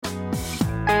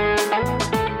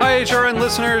HRN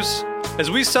listeners.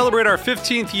 As we celebrate our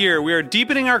 15th year, we are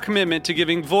deepening our commitment to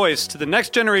giving voice to the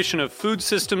next generation of food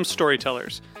systems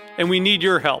storytellers, and we need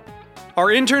your help. Our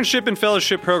internship and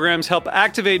fellowship programs help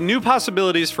activate new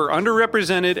possibilities for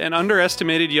underrepresented and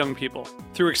underestimated young people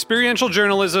through experiential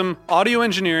journalism, audio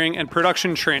engineering, and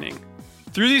production training.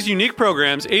 Through these unique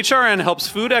programs, HRN helps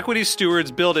food equity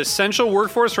stewards build essential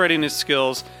workforce readiness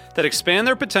skills that expand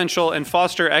their potential and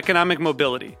foster economic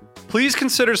mobility. Please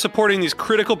consider supporting these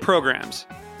critical programs.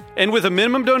 And with a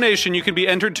minimum donation, you can be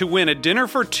entered to win a dinner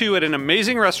for two at an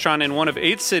amazing restaurant in one of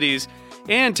 8 cities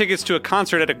and tickets to a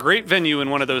concert at a great venue in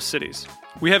one of those cities.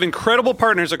 We have incredible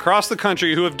partners across the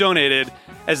country who have donated,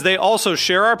 as they also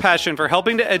share our passion for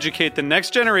helping to educate the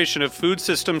next generation of food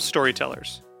systems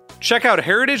storytellers. Check out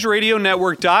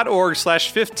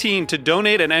heritageradionetwork.org/15 to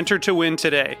donate and enter to win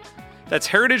today. That's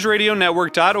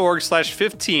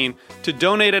heritageradionetwork.org/15 to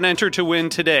donate and enter to win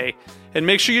today. And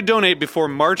make sure you donate before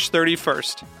March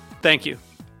 31st. Thank you.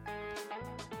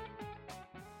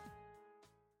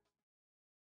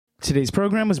 Today's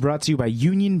program was brought to you by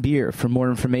Union Beer. For more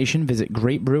information, visit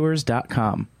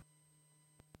greatbrewers.com.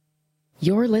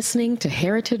 You're listening to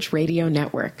Heritage Radio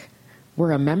Network.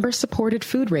 We're a member-supported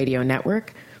food radio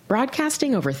network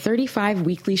broadcasting over 35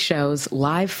 weekly shows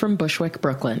live from Bushwick,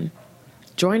 Brooklyn.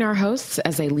 Join our hosts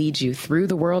as they lead you through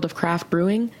the world of craft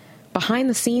brewing, behind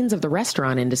the scenes of the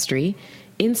restaurant industry,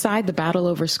 inside the battle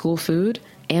over school food,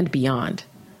 and beyond.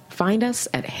 Find us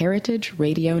at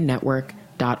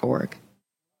heritageradionetwork.org.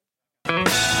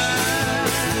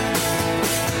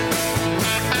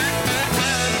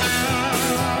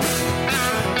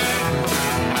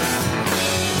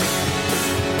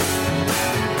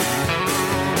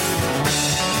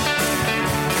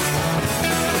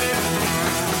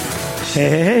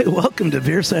 Hey, welcome to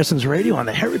Beer Sessions Radio on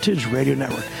the Heritage Radio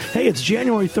Network. Hey, it's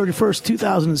January 31st,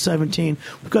 2017.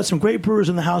 We've got some great brewers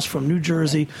in the house from New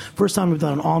Jersey. First time we've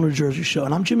done an all-New Jersey show.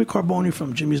 And I'm Jimmy Carboni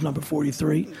from Jimmy's Number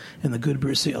 43 in the Good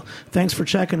Beer Seal. Thanks for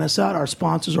checking us out. Our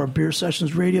sponsors are Beer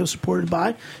Sessions Radio, supported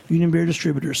by Union Beer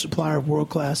Distributors, supplier of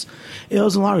world-class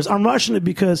ales and lagers. I'm rushing it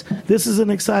because this is an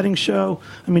exciting show.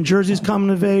 I mean, Jersey's coming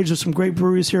of age. There's some great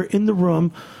breweries here in the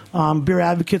room. Beer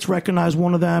Advocates recognize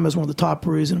one of them as one of the top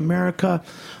breweries in America.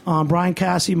 Brian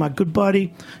Casse, my good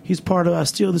buddy, he's part of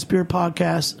Steal This Beer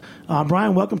podcast.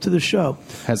 Brian, welcome to the show.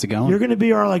 How's it going? You're going to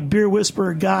be our beer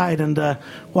whisperer guide and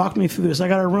walk me through this. I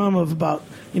got a room of about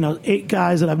 8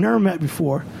 guys that I've never met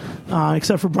before,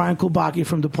 except for Brian Kulbaki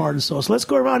from Departed Soul. So let's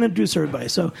go around and introduce everybody.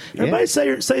 So everybody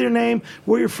say your name,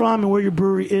 where you're from, and where your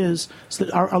brewery is, so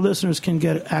that our listeners can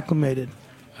get acclimated.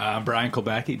 I'm Brian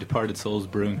Kulbaki, Departed Souls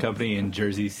Brewing Company in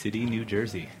Jersey City, New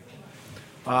Jersey.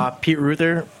 Pete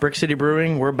Ruther, Brix City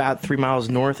Brewing. We're about 3 miles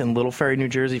north in Little Ferry, New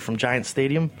Jersey from Giant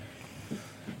Stadium.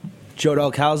 Joe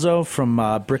Del Calzo from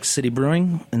Brix City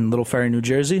Brewing in Little Ferry, New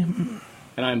Jersey.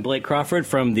 And I'm Blake Crawford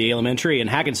from the Alementary in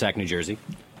Hackensack, New Jersey.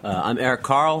 I'm Eric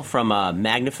Carl from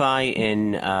Magnify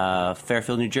in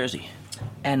Fairfield, New Jersey.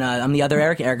 And I'm the other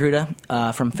Erich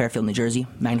Ruda from Fairfield, New Jersey,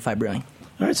 Magnify Brewing.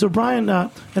 All right, so Brian, I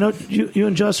know you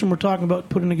and Justin were talking about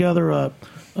putting together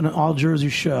an all-Jersey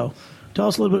show. Tell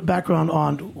us a little bit of background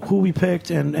on who we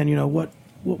picked and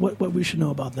what we should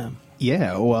know about them.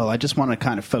 Yeah, well, I just want to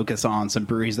kind of focus on some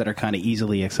breweries that are kind of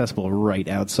easily accessible right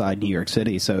outside New York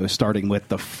City. So starting with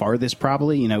the farthest,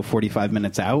 probably, 45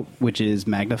 minutes out, which is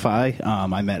Magnify.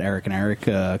 I met Eric and Erich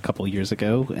a couple of years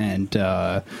ago and,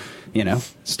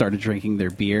 started drinking their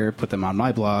beer, put them on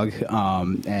my blog.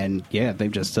 And, yeah,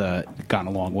 they've just gone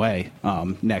a long way.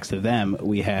 Next to them,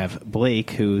 we have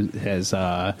Blake, who has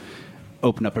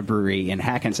opened up a brewery in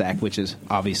Hackensack, which is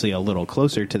obviously a little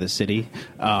closer to the city,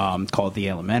 called the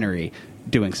Alementary,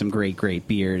 doing some great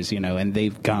beers, and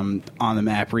they've come on the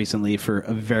map recently for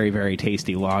a very, very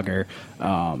tasty lager.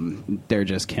 They're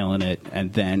just killing it.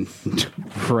 And then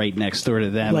right next door to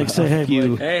them, Blake, say hey,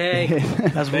 Blake. Hey.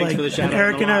 That's Blake. For the shout and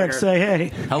Eric and Eric say hey.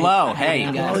 Hello, hey.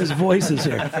 All his voices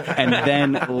here. And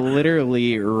then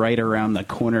literally right around the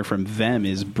corner from them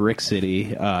is Brix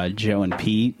City. Joe and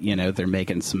Pete, they're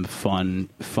making some fun,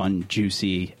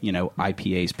 juicy,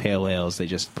 IPAs, pale ales. They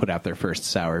just put out their first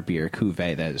sour beer,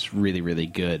 Cuvée, that is really, really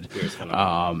good.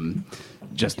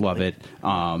 Just love it.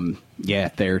 Yeah,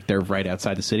 they're right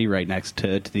outside the city, right next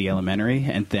to the Alementary.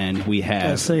 And then we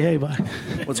have... say hey, bye.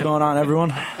 What's going on,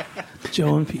 everyone?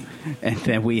 Joe and Pete. And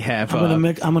then we have... I'm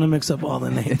gonna mix up all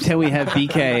the names. Then we have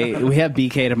BK. We have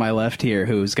BK to my left here,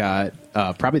 who's got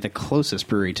probably the closest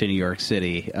brewery to New York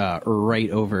City, right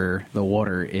over the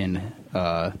water in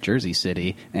Jersey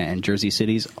City, and Jersey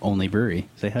City's only brewery.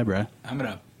 Say hi, bro. I'm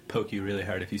going to poke you really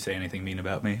hard if you say anything mean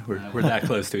about me. We're that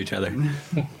close to each other.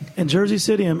 And Jersey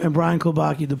City and Brian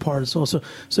Casse departed. So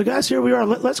guys, here we are.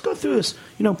 Let's go through this.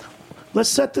 Let's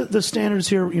set the standards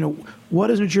here.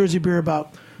 What is New Jersey beer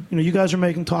about? You guys are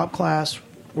making top class,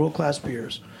 world class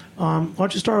beers. Why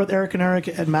don't you start with Erich and Erich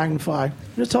at Magnify?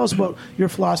 Just tell us about your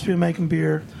philosophy of making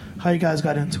beer, how you guys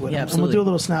got into it. Yeah, and we'll do a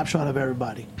little snapshot of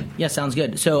everybody. Yeah, sounds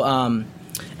good. So,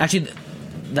 actually,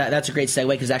 that's a great segue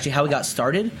because actually how we got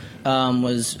started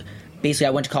was basically I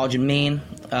went to college in Maine.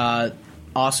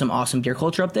 Awesome beer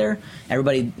culture up there.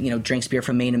 Everybody, drinks beer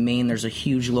from Maine to Maine. There's a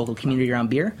huge local community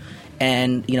around beer.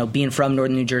 And, being from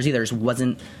northern New Jersey, there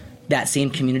wasn't that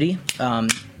same community,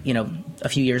 a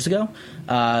few years ago.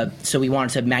 So we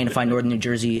wanted to magnify northern New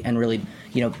Jersey and really,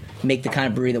 make the kind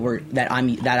of brewery that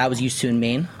I was used to in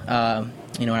Maine,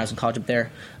 when I was in college up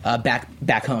there,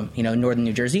 back home, northern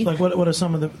New Jersey. Like what are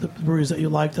some of the breweries that you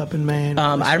liked up in Maine?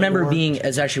 I remember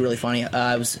it's actually really funny.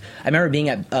 I remember being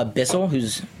at Bissell,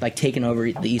 who's like taken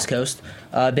over the East Coast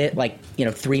a bit,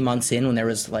 3 months in when there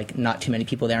was like not too many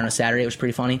people there on a Saturday. It was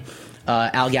pretty funny.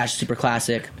 Allagash, super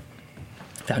classic.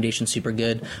 Foundation, super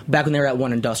good. Back when they were at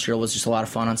One Industrial was just a lot of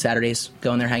fun on Saturdays,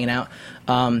 going there, hanging out.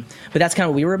 But that's kind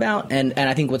of what we were about. And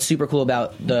I think what's super cool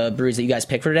about the breweries that you guys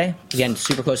picked for today, again,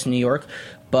 super close to New York,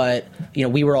 but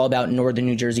we were all about northern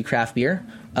New Jersey craft beer.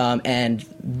 And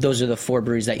those are the 4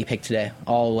 breweries that you picked today,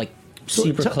 all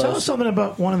super close. Tell us something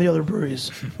about one of the other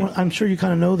breweries. I'm sure you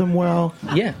kind of know them well.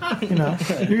 Yeah.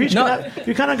 You're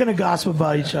kind of going to gossip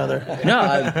about each other.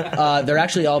 No, they're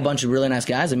actually all a bunch of really nice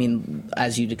guys. I mean,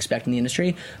 as you'd expect in the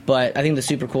industry. But I think the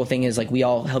super cool thing is we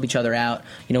all help each other out.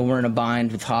 We're in a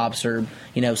bind with hops or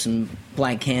some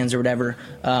blank cans or whatever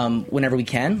whenever we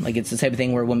can. It's the type of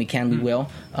thing where when we can, we will.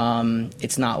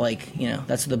 It's not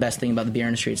that's the best thing about the beer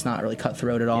industry. It's not really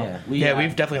cutthroat at all. Yeah,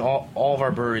 we've definitely all of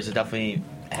our breweries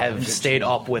have stayed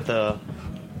up with the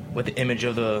image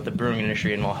of the brewing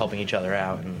industry and while helping each other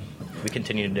out, and we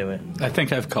continue to do it. I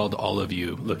think I've called all of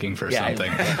you looking for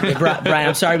something. Brian,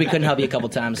 I'm sorry we couldn't help you a couple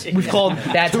times. We've called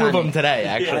 2 of them today,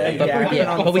 actually.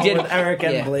 But we did with Eric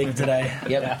and Blake today.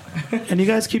 Yep. And you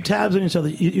guys keep tabs on each other.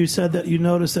 You said that you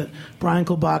noticed that Brian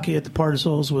Casse at the Party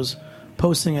Souls was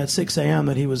posting at 6 a.m.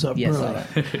 that he was up brewing.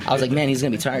 I was like, man, he's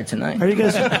going to be tired tonight. Are you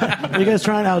guys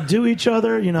trying to outdo each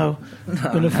other, in a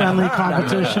friendly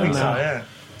competition? No. Yeah.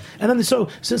 And then,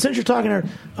 since you're talking here,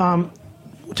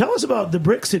 tell us about the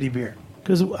Brix City beer.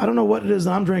 Because I don't know what it is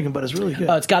that I'm drinking, but it's really good.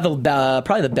 It's got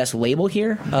probably the best label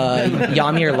here,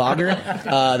 Yamir Lager.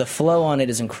 The flow on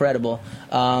it is incredible.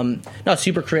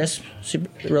 Super crisp,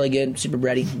 really good, super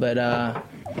bready, but...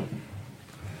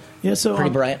 Yeah, so pretty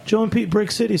bright. Joe and Pete,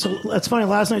 Brix City. So that's funny.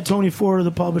 Last night, Tony Ford,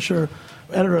 the publisher,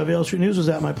 editor of Ale Street News, was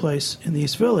at my place in the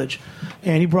East Village,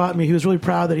 and he was really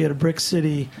proud that he had a Brix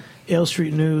City Ale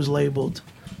Street News labeled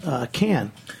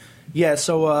can. Yeah,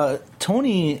 so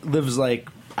Tony lives a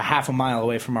half a mile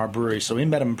away from our brewery, so we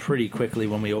met him pretty quickly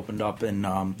when we opened up, and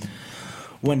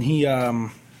when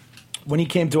he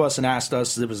came to us and asked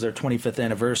us, it was their 25th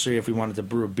anniversary, if we wanted to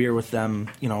brew a beer with them,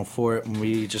 for it, and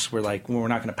we just were like, well, we're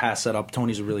not going to pass that up.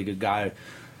 Tony's a really good guy.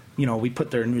 We put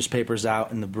their newspapers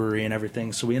out in the brewery and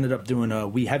everything, so we ended up doing a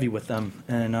wee heavy with them,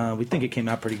 and we think it came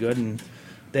out pretty good, and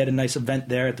they had a nice event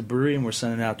there at the brewery, and we're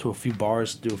sending it out to a few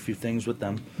bars to do a few things with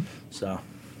them, so...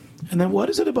 And then what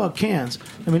is it about cans?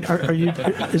 I mean, are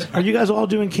you guys all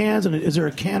doing cans? And is there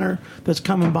a canner that's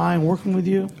coming by and working with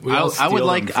you? I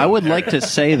would like to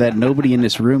say that nobody in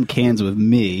this room cans with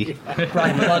me.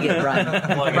 Brian, plug it,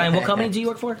 Brian. Brian, what company do you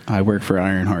work for? I work for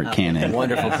Ironheart Canning.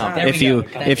 Wonderful company.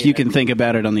 If you can think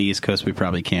about it, on the East Coast, we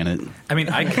probably can it. I mean,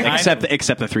 except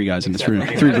the 3 guys in this room,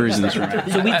 3 brewers in this room.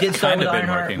 So we did start with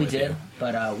Ironheart. We did,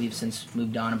 but we've since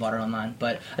moved on and bought it online.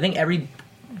 But I think every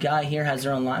guy here has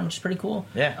their own line, which is pretty cool.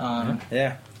 Yeah.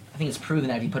 I think it's proven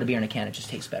that if you put a beer in a can, it just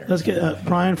tastes better. Let's get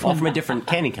Brian from a different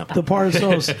canning company. The Party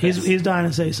Souls. He's dying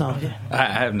to say something. I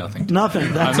have nothing. Nothing.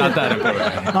 I'm not that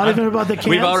important. Not even about the cans.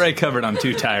 We've already covered. I'm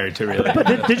too tired to really.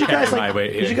 But did you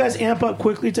guys amp up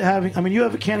quickly to having? I mean, you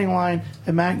have a canning line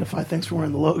at Magnify. Thanks for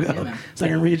wearing the logo, so I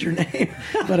can read your name.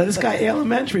 But this guy,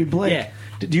 Alementary, Blake. Yeah.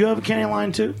 Do you have a canning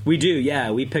line too? We do,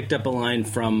 yeah. We picked up a line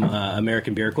from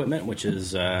American Beer Equipment, which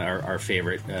is our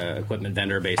favorite equipment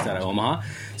vendor based out of Omaha.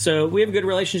 So we have a good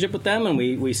relationship with them, and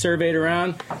we surveyed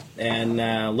around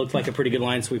and looked like a pretty good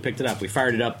line, so we picked it up. We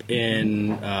fired it up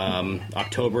in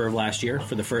October of last year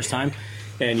for the first time.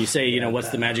 And you say, what's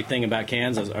the magic thing about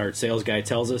cans? As our sales guy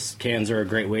tells us, cans are a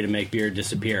great way to make beer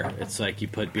disappear. It's like you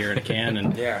put beer in a can,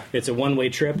 and it's a one-way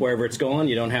trip wherever it's going.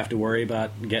 You don't have to worry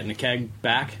about getting a keg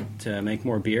back to make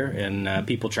more beer, and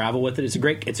people travel with it. It's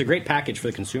a great package for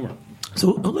the consumer.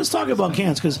 So let's talk about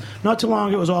cans, because not too long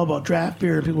ago it was all about draft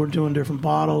beer. People were doing different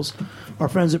bottles. Our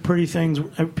friends at Pretty Things,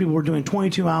 people were doing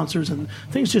 22 ounces, and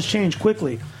things just changed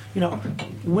quickly.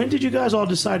 When did you guys all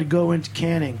decide to go into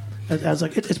canning? As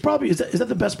like, it's probably is that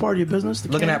the best part of your business?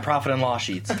 Looking at profit and loss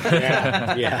sheets.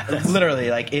 Yeah. Literally,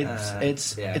 like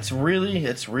it's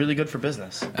really good for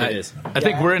business. It is. I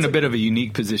think we're in a bit of a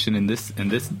unique position in this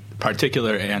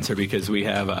particular answer because we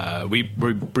have we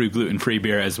brew gluten-free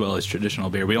beer as well as traditional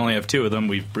beer. We only have 2 of them.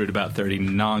 We've brewed about 30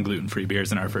 non-gluten-free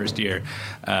beers in our first year,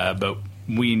 but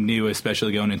we knew,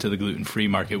 especially going into the gluten-free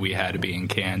market, we had to be in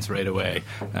cans right away.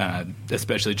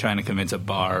 Especially trying to convince a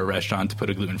bar or restaurant to put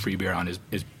a gluten-free beer on is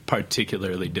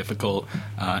particularly difficult.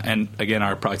 And again,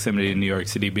 our proximity to New York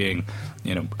City being,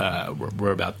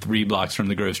 we're about 3 blocks from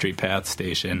the Grove Street Path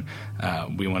station.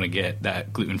 We want to get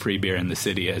that gluten-free beer in the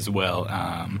city as well.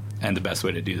 And the best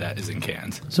way to do that is in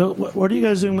cans. So what are you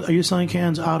guys doing? Are you selling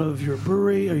cans out of your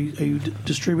brewery? Are you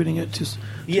distributing it to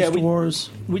stores?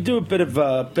 We do a bit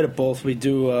of both. We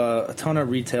do a ton of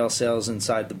retail sales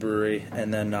inside the brewery,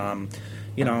 and then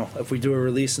if we do a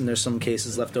release and there's some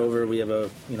cases left over, we have a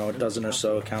dozen or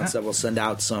so accounts that will send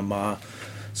out some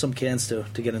cans to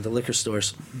get into liquor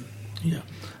stores. Yeah.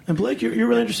 And Blake, you're a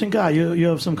really interesting guy. You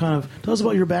have some kind of tell us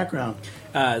about your background.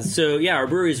 Our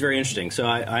brewery is very interesting. So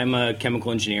I'm a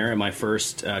chemical engineer, and my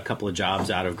first couple of jobs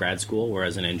out of grad school were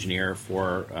as an engineer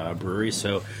for breweries.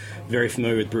 So very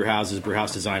familiar with brew houses, brew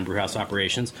house design, brew house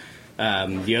operations.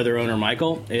 The other owner,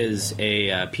 Michael, is a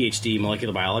PhD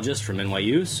molecular biologist from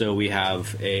NYU. So we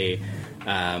have a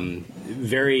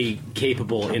very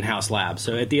capable in-house lab.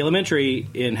 So at the Alementary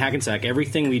in Hackensack,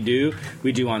 everything we do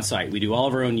on site. We do all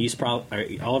of our own yeast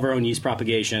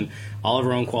propagation, all of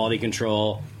our own quality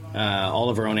control, all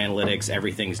of our own analytics.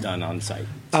 Everything's done on site.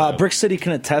 Brix City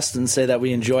can attest and say that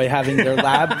we enjoy having their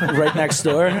lab right next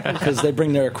door because they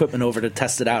bring their equipment over to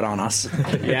test it out on us.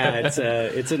 Yeah,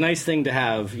 it's a nice thing to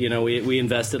have. We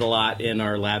invested a lot in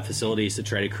our lab facilities to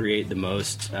try to create the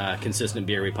most consistent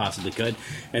beer we possibly could,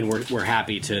 and we're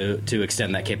happy to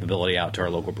extend that capability out to our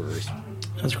local breweries.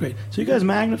 That's great. So you guys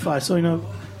Magnify. So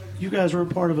you guys were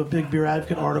part of a big Beer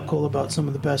Advocate article about some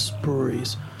of the best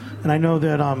breweries, and I know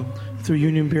that through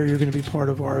Union Beer you're going to be part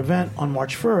of our event on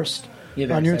March 1st.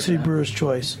 On New York City Brewers'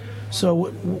 Choice. So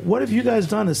what have you guys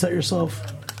done to set yourself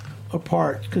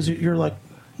apart? Because you're like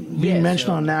being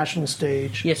mentioned on a national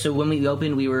stage. Yeah, so when we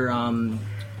opened, we were one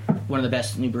of the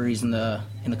best new breweries in the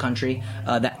country.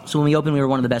 So when we opened, we were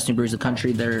one of the best new breweries in the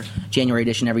country. Their January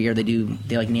edition every year, they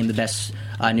name the best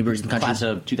new breweries in the country. Class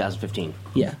of 2015.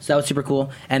 Yeah, so that was super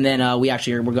cool. And then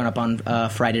we're going up on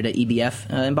Friday to EBF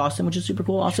in Boston, which is super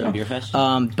cool also. Beer Fest.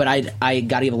 But I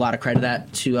got to give a lot of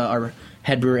credit to our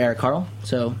head brewer Erich Carl.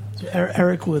 So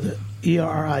Erich with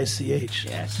E-R-I-C-H.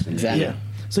 Yes, exactly. Yeah.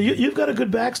 So you've got a good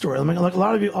backstory. I mean, like a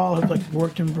lot of you all have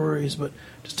worked in breweries, but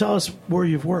just tell us where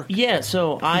you've worked. Yeah,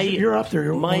 so you're up there.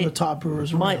 You're one of the top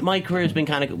brewers. My career has been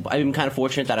I've been kind of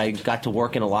fortunate that I got to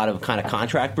work in a lot of kind of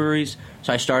contract breweries.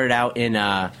 So I started out in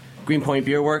Greenpoint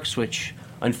Beer Works, which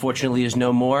unfortunately is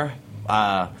no more.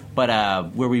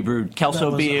 But where we brewed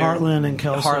Kelso beer, Heartland and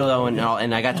Kelso, Harlow,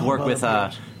 and I got to work with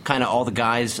kind of all the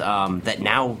guys that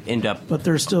now end up. But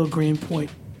there's still Greenpoint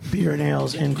Beer and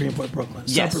Ales in Greenpoint, Brooklyn.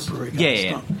 Yes. Separate brewery.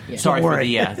 Yeah. Sorry for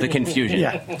the confusion.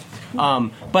 Yeah. When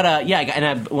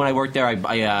I worked there,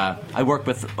 I worked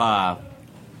with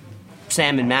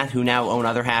Sam and Matt, who now own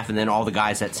Other Half, and then all the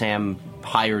guys that Sam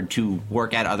hired to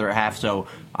work at Other Half. So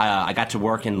I got to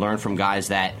work and learn from guys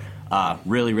that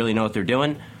really, really know what they're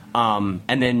doing. And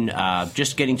then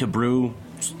just getting to brew,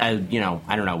 I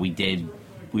don't know,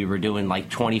 we were doing like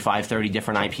 25, 30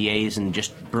 different IPAs and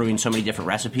just brewing so many different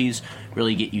recipes,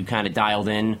 really get you kind of dialed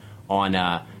in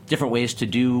on different ways to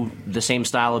do the same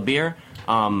style of beer.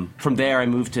 From there, I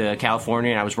moved to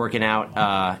California, and I was working out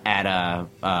at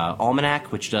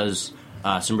Almanac, which does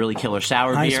some really killer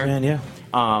sour beer. Nice, man, yeah.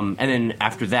 And then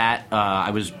after that,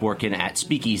 I was working at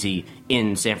Speakeasy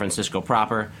in San Francisco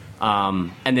proper,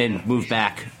 and then moved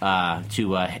back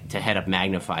to head up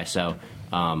Magnify. So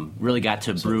really got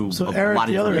to brew so a Erich, lot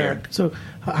of the other beer. Erich. So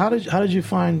how did you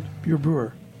find your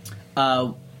brewer?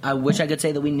 I wish I could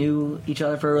say that we knew each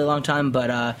other for a really long time,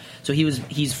 but so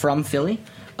he's from Philly,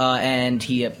 and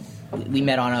we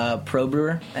met on a pro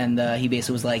brewer, and he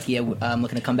basically was like, "Yeah, I'm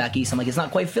looking to come back east." I'm like, "It's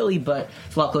not quite Philly, but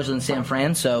it's a lot closer than San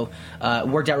Fran," so it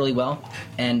worked out really well.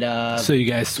 And so you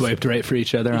guys swiped right for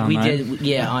each other online? We did,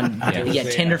 yeah,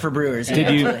 Tinder for brewers.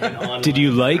 Did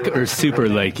you like or super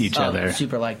like each other?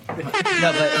 Super like. No,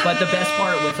 but the best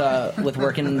part with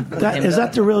working Is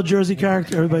that the real Jersey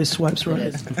character? Everybody swipes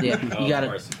right. Yeah, you got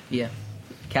it. Yeah.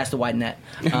 cast a wide net.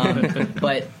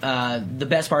 But the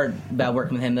best part about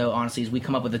working with him, though, honestly, is we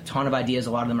come up with a ton of ideas.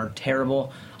 A lot of them are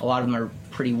terrible. A lot of them are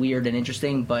pretty weird and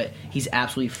interesting, but he's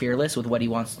absolutely fearless with what he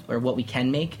wants or what we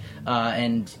can make,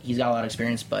 and he's got a lot of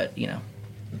experience, but,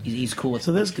 he's cool with.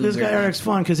 So this guy Erich's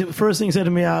fun because the first thing he said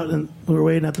to me out, and we were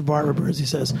waiting at the bar with he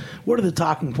says, "What are the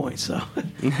talking points?" So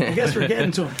I guess we're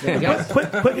getting to him.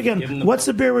 Quick again. What's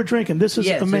the beer we're drinking? This is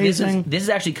amazing. So this is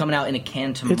actually coming out in a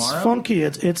can tomorrow. It's funky.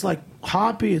 It's like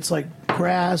hoppy. It's like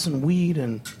grass and weed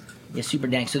and super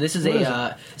dank. So this is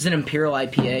it's an Imperial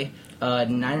IPA.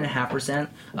 9.5%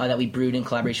 that we brewed in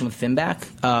collaboration with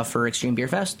Finback for Extreme Beer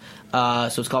Fest. So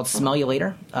it's called Smell You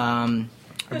Later. Our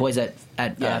boys at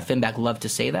Finback love to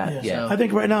say that. Yeah. So. I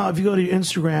think right now, if you go to your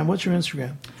Instagram, what's your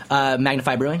Instagram?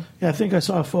 Magnify Brewing. Yeah, I think I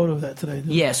saw a photo of that today.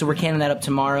 Yeah, so we're canning that up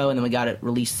tomorrow, and then we got it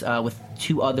released with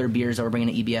 2 other beers that we're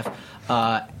bringing to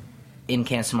EBF in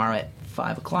cans tomorrow at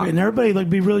 5 o'clock. And everybody,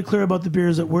 be really clear about the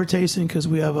beers that we're tasting because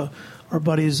we have our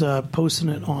buddies posting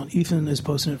it on. Ethan is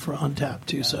posting it for Untapped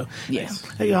too. So yes.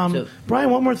 Hey, Brian,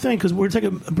 one more thing because we're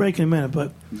taking a break in a minute,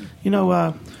 but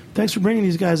thanks for bringing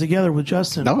these guys together with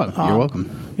Justin. No, you're welcome.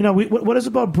 What is it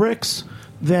about Brix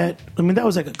that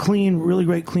was like a clean, really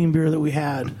great clean beer that we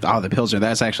had. Oh, the Pilsner.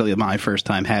 That's actually my first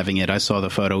time having it. I saw the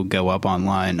photo go up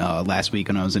online last week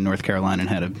when I was in North Carolina and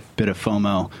had a bit of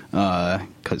FOMO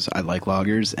because I like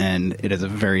lagers, and it is a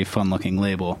very fun-looking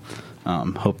label.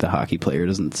 Hope the hockey player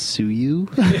doesn't sue you.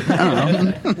 I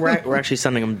don't know. We're actually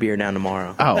sending him beer down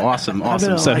tomorrow. Oh, awesome.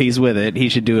 So he's with it. He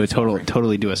should do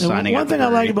totally do a signing. One thing I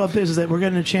like about this is that we're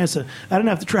getting a chance to. I didn't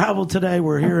have to travel today.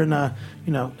 We're here in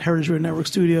Heritage Radio Network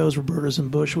Studios. Roberta's in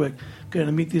Bushwick. Going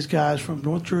to meet these guys from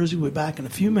North Jersey. We'll be back in a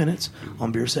few minutes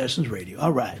on Beer Sessions Radio.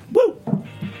 All right. Woo!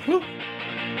 Woo!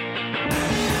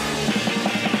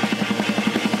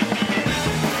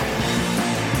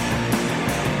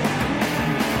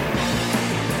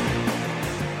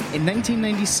 In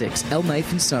 1996, El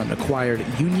Knife & Son acquired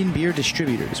Union Beer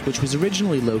Distributors, which was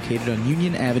originally located on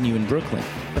Union Avenue in Brooklyn,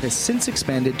 but has since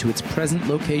expanded to its present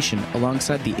location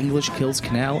alongside the English Kills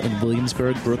Canal in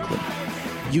Williamsburg, Brooklyn.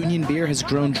 Union Beer has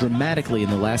grown dramatically in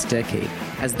the last decade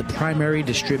as the primary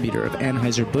distributor of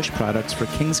Anheuser-Busch products for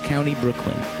Kings County,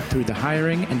 Brooklyn, through the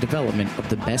hiring and development of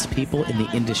the best people in the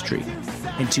industry.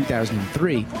 In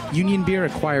 2003, Union Beer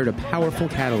acquired a powerful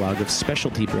catalog of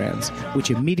specialty brands,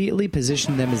 which immediately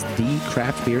positioned them as the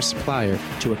craft beer supplier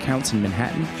to accounts in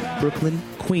Manhattan, Brooklyn,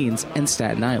 Queens, and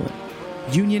Staten Island.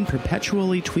 Union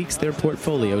perpetually tweaks their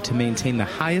portfolio to maintain the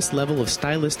highest level of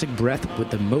stylistic breadth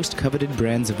with the most coveted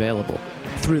brands available.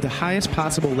 Through the highest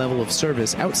possible level of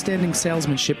service, outstanding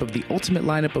salesmanship of the ultimate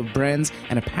lineup of brands,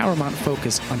 and a paramount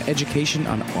focus on education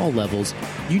on all levels,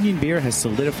 Union Beer has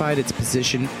solidified its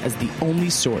position as the only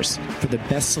source for the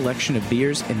best selection of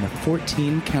beers in the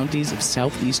 14 counties of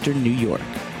southeastern New York.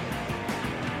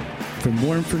 For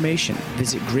more information,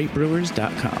 visit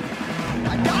greatbrewers.com.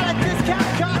 I got a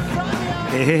discount card from you.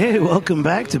 Hey, welcome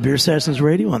back to Beer Sessions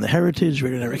Radio on the Heritage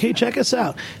Radio Network. Hey, check us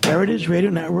out,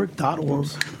 heritageradionetwork.org.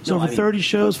 There's over 30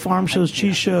 shows, farm shows,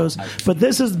 cheese shows, but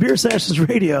this is Beer Sessions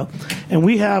Radio, and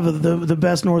we have the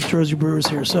best North Jersey brewers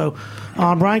here. So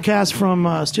Brian Casse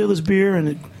from Steal This Beer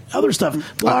and other stuff,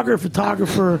 blogger,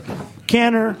 photographer,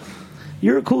 canner.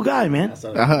 You're a cool guy, man.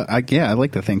 I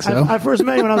like to think so. I first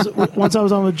met you once I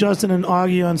was on with Justin and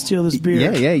Augie on Steal This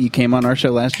Beer. Yeah. You came on our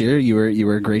show last year. You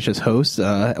were a gracious host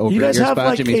over you guys at your have spot,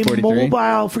 like Jimmy's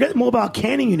 43. forget mobile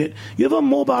canning unit. You have a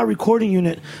mobile recording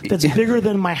unit that's bigger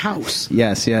than my house.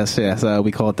 Yes.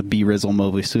 We call it the B-Rizzle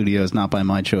Mobile Studios, not by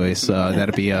my choice.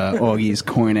 That'd be Augie's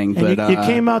coining. And but you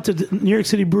came out to New York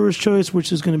City Brewers Choice,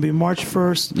 which is going to be March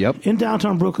 1st. Yep. In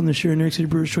downtown Brooklyn this year,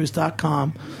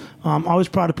 NewYorkCityBrewersChoice.com. Always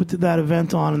proud to put that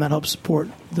event on, and that helps support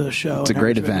the show. It's a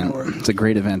great event. It's a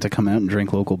great event to come out and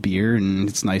drink local beer, and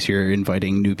it's nice you're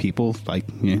inviting new people.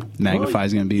 Like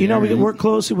Magnify's going to be there. We work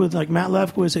closely with like Matt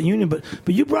Lefkowitz at Union, but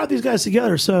you brought these guys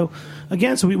together. So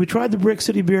again, we tried the Brix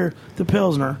City beer, the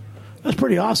Pilsner. That's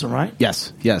pretty awesome, right?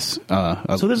 Yes.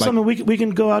 So this is something we can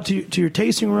go out to your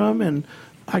tasting room and.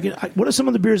 What are some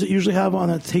of the beers that you usually have on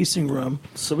that tasting room?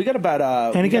 So we got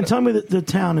about... and again, tell me the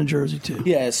town in Jersey, too.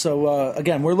 Yeah, so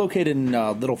again, we're located in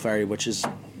Little Ferry, which is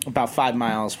about 5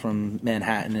 miles from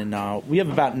Manhattan, and we have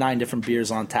about 9 different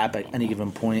beers on tap at any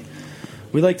given point.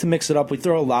 We like to mix it up. We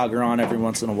throw a lager on every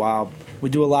once in a while. We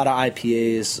do a lot of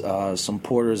IPAs, some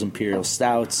porters, imperial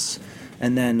stouts,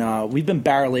 and then we've been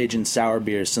barrel-aging sour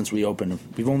beers since we opened.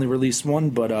 We've only released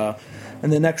one, but... in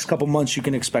the next couple months, you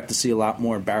can expect to see a lot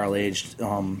more barrel-aged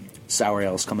sour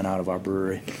ales coming out of our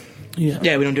brewery.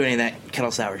 Yeah, we don't do any of that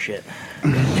kettle sour shit.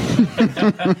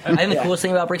 think the coolest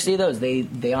thing about Brix City, though, is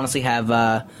they honestly have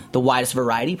the widest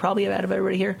variety probably out of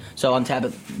everybody here. So on tap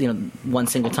at one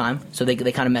single time. So they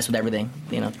kind of mess with everything.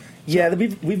 Yeah,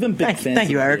 we've been big fans.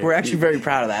 Thank you, Eric. We're actually very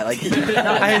proud of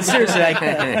that.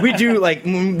 Seriously,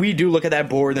 we do look at that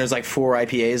board. And there's 4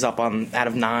 IPAs up out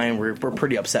of 9. We're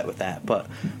pretty upset with that, but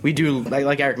we do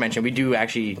like Eric mentioned. We do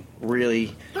actually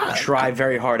really try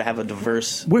very hard to have a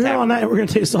diverse. We're here all night. We're going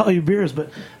to taste all your beers,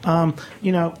 but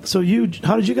So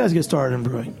how did you guys get started in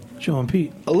brewing? Joe and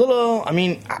Pete. A little. I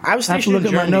mean, I was stationed in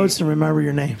Germany. I have to look at my notes and remember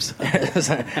your names.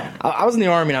 I was in the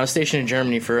Army and I was stationed in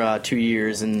Germany for 2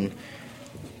 years and.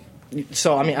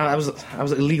 So I mean, I was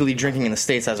illegally drinking in the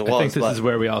States as it was. I think this is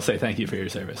where we all say thank you for your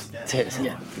service. Thank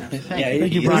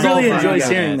you. Brian. Really enjoys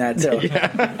hearing that. So.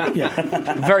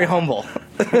 Very humble.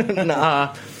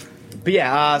 But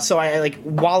yeah, so I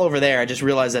while over there, I just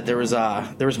realized that there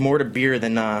was more to beer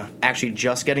than actually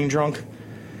just getting drunk.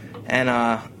 And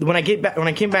when I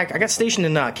came back, I got stationed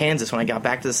in Kansas when I got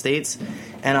back to the States,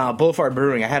 and Boulevard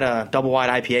Brewing. I had a double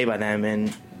wide IPA by them,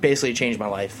 and basically changed my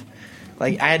life.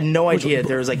 I had no idea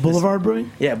there was Boulevard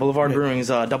Brewing? Yeah, Boulevard Brewing's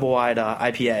double wide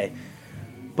IPA.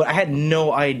 But I had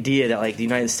no idea that the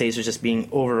United States was just being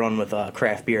overrun with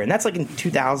craft beer, and that's in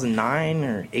 2009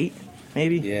 or 8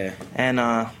 maybe. Yeah.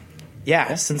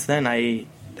 And since then I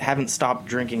haven't stopped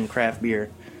drinking craft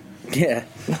beer. Yeah.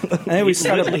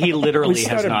 He literally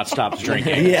has not stopped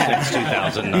drinking since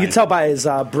 2009. You can tell by his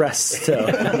breasts, too. Take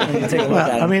a look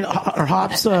at him. I mean, are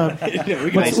hops... what's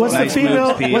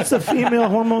the female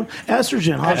hormone?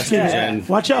 Estrogen. Hops Estrogen.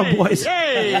 Watch out, boys.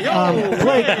 Hey,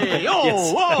 Blake. hey,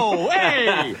 whoa,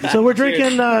 hey. So we're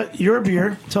drinking your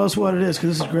beer. Tell us what it is,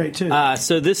 because this is great, too.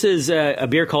 So this is a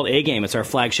beer called A-Game. It's our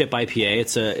flagship IPA.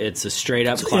 It's a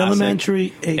straight-up classic.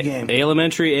 Alementary A-Game.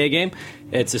 Alementary A-Game.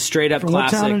 It's a straight-up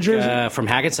classic. What town in Jersey? From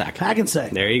Hackensack.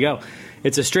 Hackensack. There you go.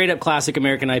 It's a straight-up classic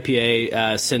American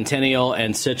IPA. Centennial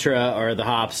and Citra are the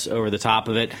hops over the top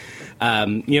of it.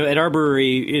 At our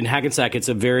brewery in Hackensack,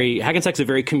 Hackensack's a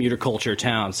very commuter culture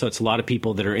town, so it's a lot of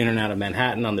people that are in and out of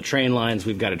Manhattan on the train lines.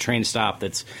 We've got a train stop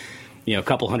that's a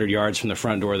couple hundred yards from the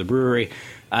front door of the brewery.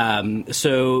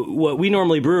 So what we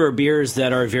normally brew are beers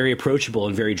that are very approachable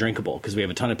and very drinkable, because we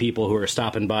have a ton of people who are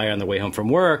stopping by on their way home from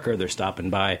work, or they're stopping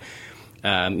by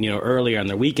earlier on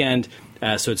their weekend.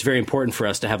 So it's very important for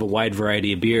us to have a wide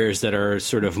variety of beers that are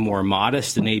sort of more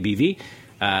modest in ABV,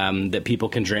 that people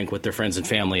can drink with their friends and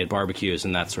family at barbecues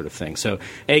and that sort of thing. So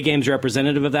A-Game's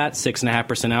representative of that,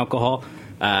 6.5% alcohol.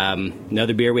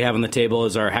 Another beer we have on the table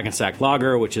is our Hackensack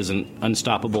Lager, which is an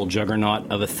unstoppable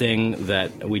juggernaut of a thing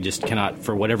that we just cannot,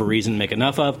 for whatever reason, make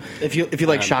enough of. If you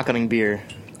like shotgunning beer,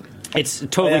 it's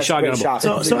totally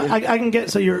shotgunnable. So I can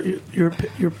get your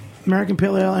American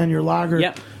Pale Ale and your lager.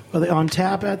 Yep. Are they on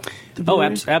tap at the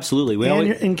brewery? Absolutely.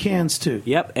 In cans, too.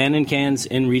 Yep, and in cans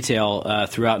in retail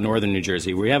throughout northern New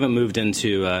Jersey. We haven't moved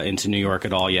into New York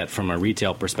at all yet from a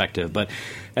retail perspective. But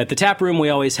at the tap room, we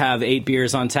always have 8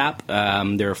 beers on tap.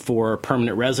 There are 4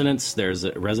 permanent residents. There's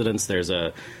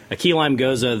a Key Lime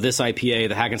Goza, this IPA,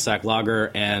 the Hackensack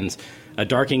Lager, and a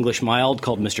dark English mild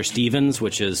called Mr. Stevens,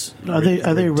 which is are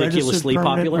they ridiculously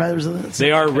popular. Residents?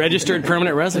 They are registered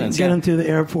permanent residents. Get them through the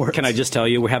airport. Can I just tell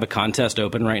you, we have a contest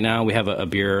open right now. We have a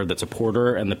beer that's a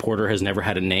porter, and the porter has never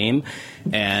had a name,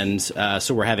 and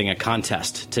so we're having a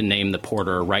contest to name the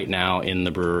porter right now in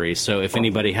the brewery. So if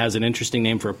anybody has an interesting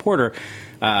name for a porter,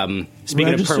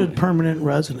 speaking registered of permanent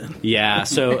resident. Yeah,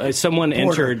 so someone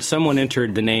entered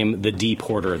the name the D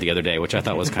Porter the other day, which I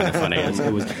thought was kind of funny.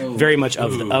 It was very much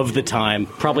of the time.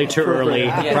 Probably too early,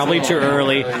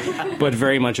 but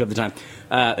very much of the time.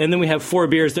 And then we have 4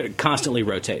 beers that constantly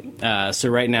rotate. So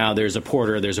right now there's a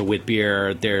porter, there's a wit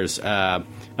beer, there's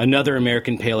another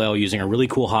American Pale Ale using a really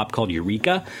cool hop called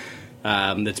Eureka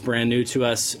that's brand new to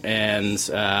us, and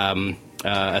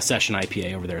a session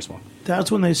IPA over there as well.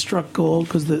 That's when they struck gold,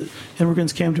 because the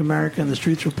immigrants came to America and the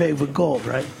streets were paved with gold,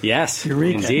 right? Yes,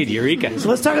 Eureka. Indeed, Eureka. So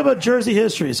let's talk about Jersey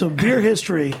history. So beer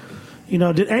history.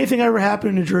 Did anything ever happen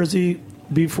in New Jersey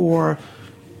before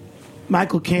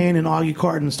Michael Caine and Augie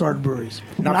Carton started breweries?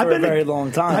 Not for a very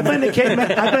long time. I've been to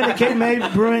Cape May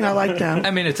Brewing. I like them.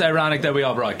 I mean, it's ironic that we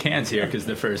all brought cans here, because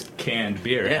the first canned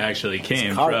beer actually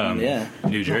came from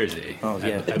New Jersey. Oh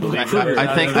yeah, I believe.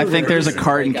 I think there's a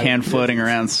carton can floating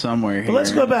around somewhere here. But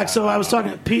let's go back. So I was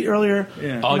talking to Pete earlier.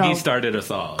 Yeah. Augie started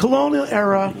us all. Colonial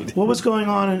era. What was going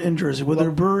on in Jersey? Were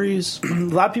there breweries? A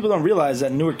lot of people don't realize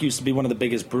that Newark used to be one of the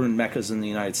biggest brewing meccas in the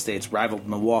United States, rivaled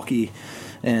Milwaukee,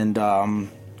 and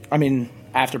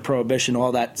after Prohibition,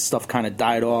 all that stuff kind of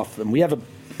died off, and we have a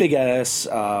big-ass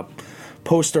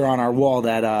poster on our wall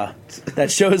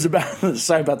that shows about,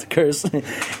 sorry about the curse,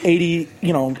 80,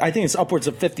 I think it's upwards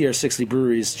of 50 or 60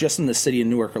 breweries just in the city of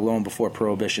Newark alone before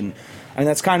Prohibition. And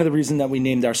that's kind of the reason that we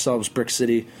named ourselves Brix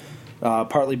City,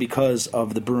 partly because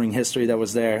of the brewing history that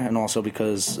was there, and also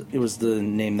because it was the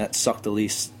name that sucked the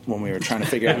least when we were trying to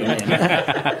figure out the name.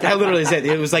 I literally said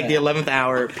it was like the 11th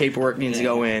hour, paperwork needs to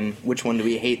go in, which one do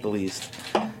we hate the least?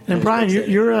 And Brian,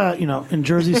 you're in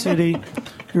Jersey City,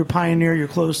 you're a pioneer, you're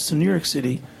close to New York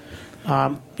City.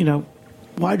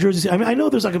 Why Jersey City? I mean, I know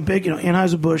there's like a big,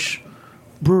 Anheuser-Busch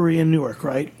brewery in Newark,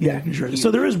 right? Yeah. New Jersey.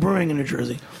 So there is brewing in New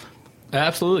Jersey.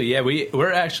 Absolutely, yeah.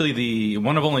 We're actually the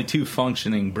one of only 2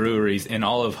 functioning breweries in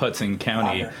all of Hudson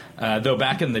County. Though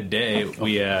back in the day,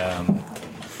 we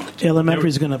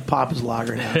Elementary's going to pop his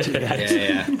lager now, too, guys.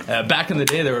 Yeah. Back in the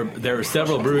day, there were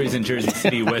several breweries in Jersey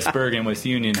City, West Bergen, West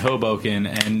Union, Hoboken,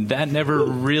 and that never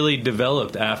really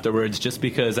developed afterwards just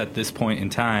because at this point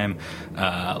in time,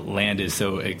 land is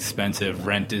so expensive,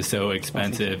 rent is so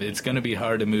expensive, it's going to be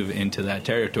hard to move into that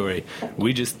territory.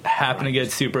 We just happened to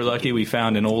get super lucky. We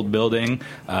found an old building,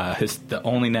 the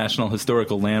only national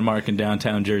historical landmark in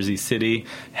downtown Jersey City,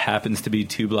 happens to be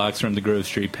 2 blocks from the Grove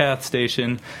Street Path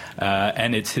Station,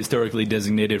 and it's historically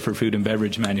designated for food and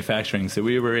beverage manufacturing, so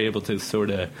we were able to sort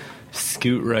of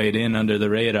scoot right in under the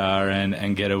radar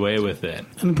and get away with it.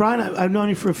 And Brian, I've known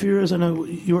you for a few years. I know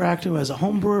you were active as a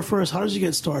home brewer first. How did you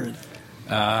get started?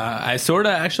 I sort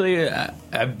of actually,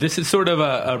 this is sort of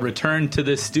a return to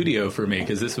this studio for me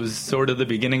because this was sort of the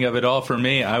beginning of it all for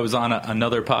me. I was on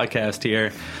another podcast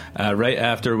here right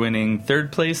after winning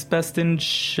 3rd place Best in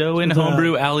Show in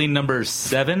Homebrew Alley number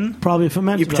 7. Probably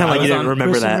Foment. You pretend like you didn't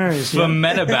remember Chris that. Mary's,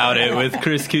 Foment about it with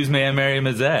Chris Kuzma and Mary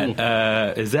Mazette.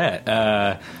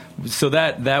 So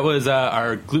that was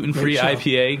our gluten-free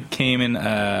IPA came in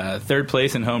 3rd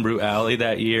place in Homebrew Alley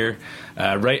that year.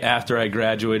 Right after I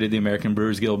graduated the American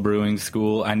Brewers Guild Brewing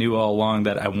School, I knew all along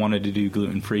that I wanted to do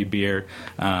gluten-free beer.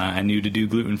 I knew to do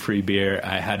gluten-free beer,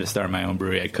 I had to start my own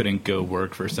brewery. I couldn't go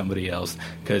work for somebody else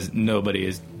because nobody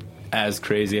is as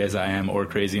crazy as I am or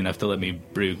crazy enough to let me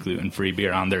brew gluten-free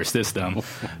beer on their system.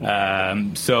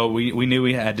 So we knew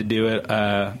we had to do it,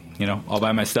 all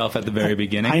by myself at the very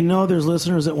beginning. I know there's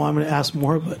listeners that want me to ask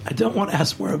more, but I don't want to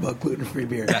ask more about gluten-free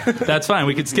beer. That's fine.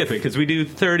 We could skip it because we do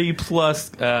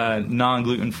 30-plus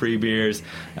non-gluten-free beers.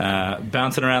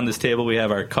 Bouncing around this table, we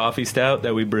have our coffee stout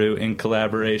that we brew in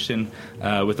collaboration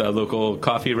with a local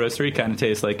coffee roastery. Kind of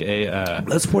tastes like a...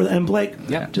 Let's pour that. And Blake,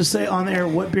 just say on there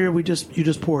what beer you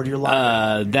just poured. Your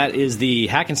lager. That is the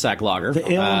Hackensack Lager.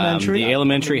 The Alementary. The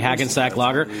Alementary Hackensack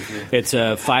Lager. It's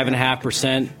a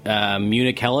 5.5%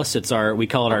 Munich Helles. We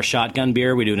call it our shotgun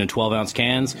beer. We do it in 12-ounce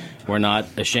cans. We're not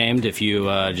ashamed if you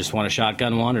just want a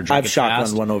shotgun one or drink I've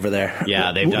shotgunned one over there.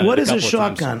 Yeah, they've done What it is a a couple of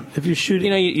shotgun? times. If you shoot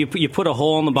it, you put a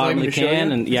hole in the bottom of the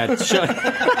can, and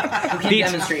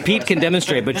Pete can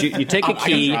demonstrate. But you take a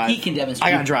key. Pete can demonstrate.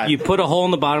 I gotta drive. You put a hole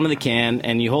in the bottom of the can,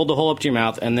 and you hold the hole up to your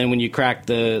mouth, and then when you crack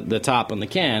the top on the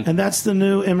can, and that's the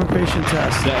new immigration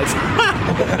test.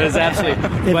 That's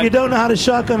absolutely. If you don't know how to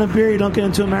shotgun a beer, you don't get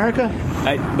into America.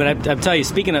 But I tell you,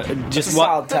 speaking of just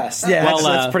solid test. Yeah,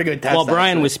 that's a pretty good test. While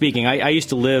Brian actually was speaking, I used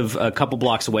to live a couple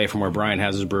blocks away from where Brian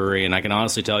has his brewery, and I can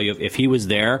honestly tell you, if he was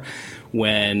there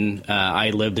when I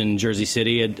lived in Jersey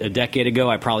City a decade ago,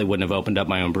 I probably wouldn't have opened up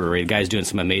my own brewery. The guy's doing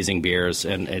some amazing beers,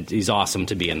 and he's awesome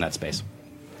to be in that space.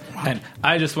 And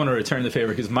I just want to return the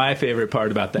favor because my favorite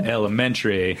part about the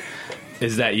Elementary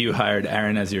is that you hired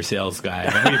Aaron as your sales guy.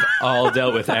 And we've all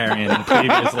dealt with Aaron in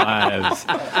previous lives.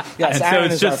 Yes, and Aaron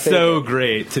so it's just so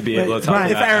great to be able to talk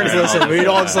Brian, about if Aaron's listening, we'd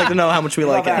all just like to know how much we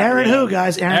like Aaron. Aaron who,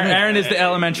 guys? Aaron is the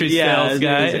Elementary sales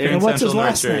guy. And what's his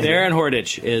last name? Aaron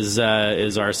Hordich is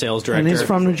our sales director. And he's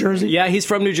from New Jersey? Yeah, he's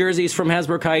from New Jersey. He's from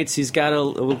Hasbrook Heights. He's got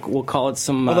we'll call it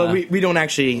some... Although we don't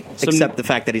actually accept the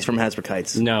fact that he's from Hasbrook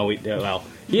Heights. No,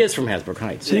 he is from Hasbrook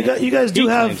Heights. So you guys do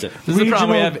have This is the problem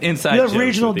we have inside You have jokes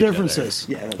regional with each differences.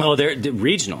 Yeah. Oh, they're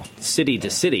regional, city to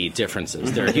city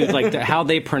differences. They're huge. Like how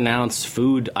they pronounce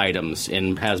food items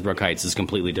in Hasbrook Heights is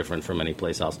completely different from any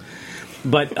place else.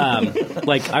 But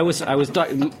like I was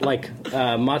mozzarella,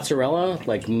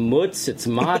 like mutz, it's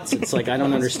motz. It's like I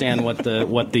don't understand what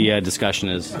the discussion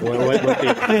is. I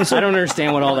don't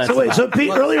understand what all that. So wait, so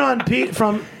Pete, earlier on, Pete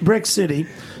from Brix City,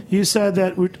 you said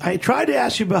that I tried to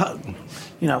ask you about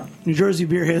New Jersey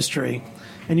beer history,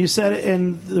 and you said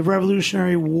in the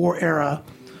Revolutionary War era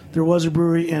there was a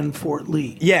brewery in Fort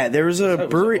Lee. Yeah, there was a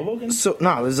brewery. It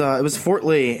was Fort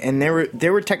Lee, and they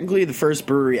were technically the first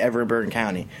brewery ever in Bergen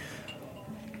County.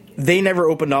 They never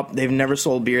opened up. They've never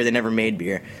sold beer. They never made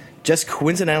beer. Just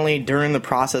coincidentally, during the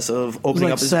process of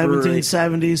opening up this brewery,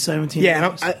 1770s, 1780s.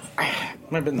 Yeah, and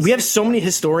we have so many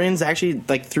historians actually,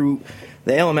 like through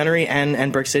the Alementary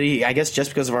and Brix City. I guess just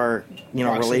because of our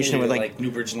relation with like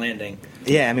Newbridge Landing.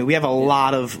 Yeah, I mean we have a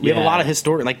lot of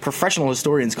historians, like professional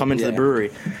historians, come into the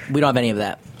brewery. We don't have any of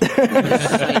that.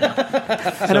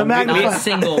 And a Magnify. Not a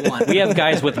single one. We have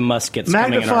guys with muskets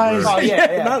coming in our brewery.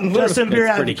 Justin Beer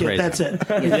It's pretty Advocate. crazy. That's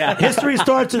it. History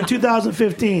starts in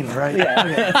 2015 right?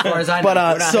 As far as I know, we're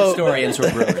not historians,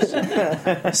 we're brewers.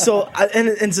 And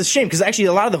it's a shame because actually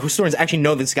a lot of the historians actually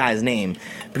know this guy's name,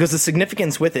 because the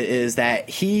significance with it is that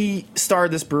he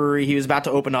started this brewery. He was about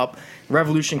to open up.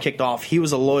 Revolution kicked off. He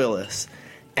was a loyalist,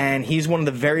 and he's one of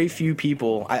the very few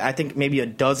people, I think maybe a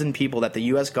dozen people, that the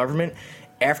U.S. government,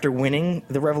 after winning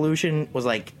the revolution, was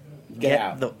like, get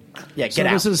out. So out.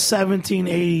 this is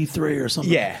 1783 or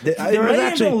something. Yeah, there was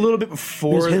actually a little bit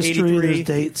before there's history. 83. There's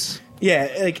dates.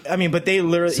 Yeah, but they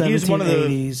literally, he was one of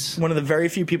the very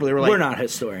few people that were like, we're not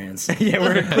historians. Yeah,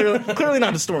 we're clearly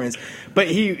not historians. But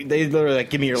they literally like,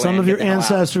 give me your land. Some of your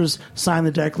ancestors signed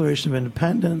the Declaration of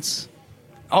Independence.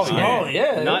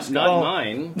 Yeah. Not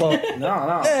mine. Well,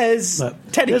 no.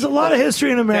 Teddy. There's a lot of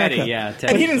history in America. Teddy,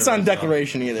 and he didn't sign the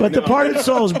Declaration either. But Departed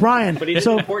Souls, Brian. But he did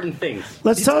important things.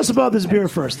 Let's tell us about this beer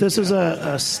first. This is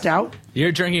a stout.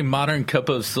 You're drinking Modern Cup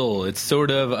of Soul. It's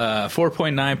sort of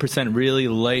 4.9% really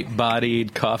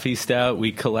light-bodied coffee stout.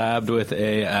 We collabed with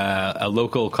a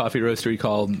local coffee roastery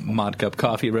called Mod Cup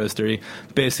Coffee Roastery.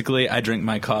 Basically, I drink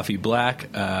my coffee black.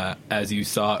 As you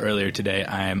saw earlier today,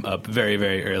 I am up very,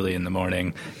 very early in the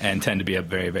morning and tend to be up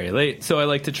very, very late. So I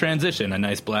like to transition a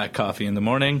nice black coffee in the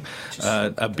morning,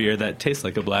 a beer that tastes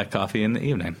like a black coffee in the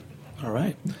evening. All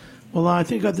right. Well, I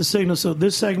think I got the signal. So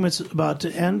this segment's about to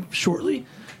end shortly.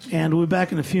 And we'll be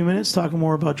back in a few minutes talking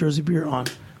more about Jersey beer on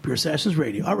Beer Sessions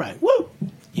Radio. All right. Woo!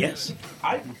 Yes.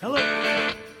 Hello.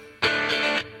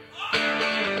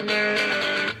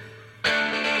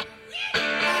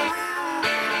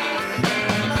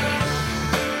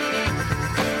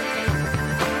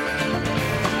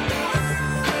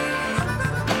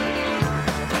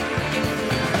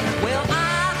 Well,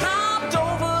 I hopped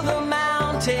over the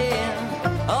mountain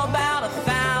about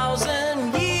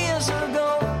 1,000 years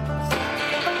ago.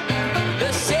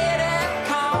 The city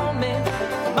called me,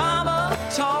 Mama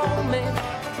told me,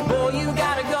 boy, you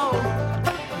gotta go.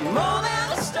 More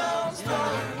than a stone's throw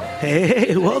away.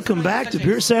 Hey, welcome back to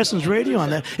Beer Sessions Radio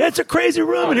on that. It's a crazy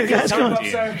room in here, guys. Come on.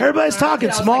 Everybody's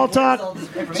talking small talk.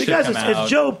 So guys, it's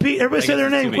Joe, Pete. Everybody say their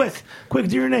name quick. Quick,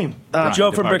 do your name.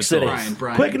 Joe from Brix City.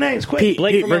 Brian. Quick names, quick. Pete,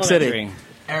 Blake from Brix City. Elementary.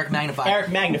 Eric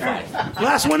Magnify.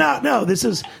 Last one out. No, this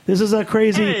is a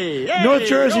crazy North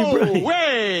Jersey brewery.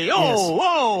 Hey!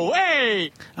 Oh,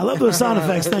 hey! I love those sound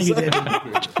effects. Thank you, David.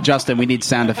 Justin, we need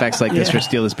sound effects like this for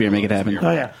Steal This Beer. Make it happen.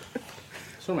 Oh yeah.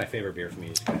 It's one of my favorite beer from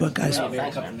you. But guys,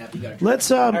 let's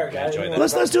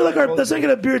do like let's make it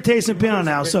a beer tasting panel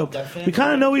now. So we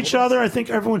kind of know each other. I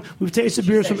think we've tasted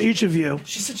beers from each of you.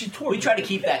 We try to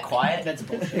keep that quiet. That's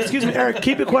bullshit. Excuse me, Eric.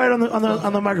 Keep it quiet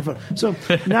on the microphone. So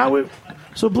now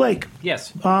So Blake.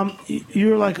 Yes.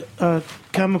 You're like a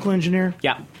chemical engineer.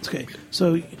 Yeah. Okay.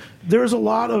 So there's a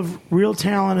lot of real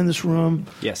talent in this room.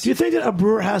 Yes. Do you think that a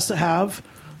brewer has to have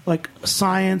like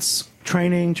science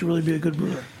training to really be a good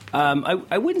brewer?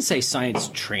 I wouldn't say science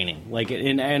training. Like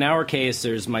in our case,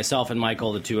 there's myself and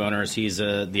Michael, the two owners. He's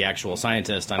the actual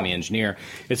scientist. I'm the engineer.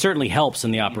 It certainly helps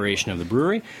in the operation of the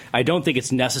brewery. I don't think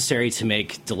it's necessary to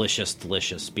make delicious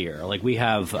beer. Like we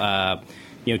have,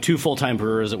 two full-time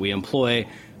brewers that we employ.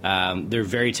 They're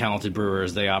very talented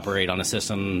brewers. They operate on a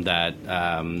system that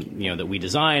that we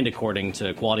designed according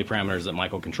to quality parameters that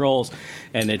Michael controls,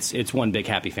 and it's one big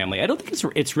happy family. I don't think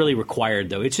it's really required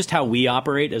though. It's just how we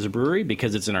operate as a brewery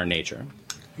because it's in our nature.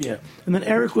 Yeah, and then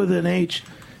Erich with an H.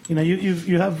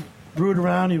 You have brewed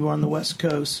around. You were on the West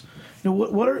Coast.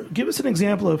 Give us an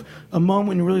example of a moment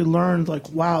when you really learned like,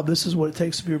 wow, this is what it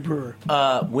takes to be a brewer.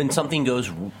 When something goes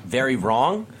very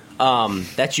wrong.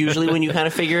 That's usually when you kind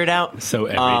of figure it out. So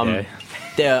every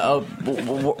day.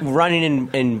 Running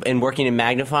and working in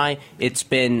Magnify, it's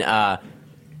been,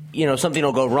 something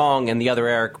will go wrong, and the other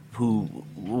Erich who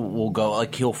will go,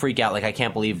 like, he'll freak out, like, I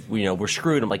can't believe, we're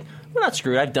screwed. I'm like, we're not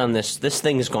screwed. I've done this. This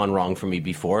thing has gone wrong for me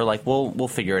before. Like, we'll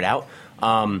figure it out.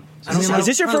 Is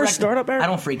this your first startup, Erich? I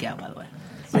don't freak out, by the way.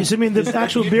 I mean, the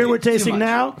actual beer we're tasting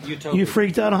now, you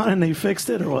freaked out on it and you fixed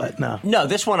it, or what? No,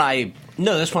 this one I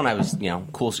was,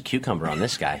 cool as a cucumber on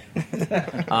this guy.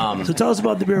 So tell us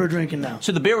about the beer we're drinking now.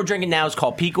 So the beer we're drinking now is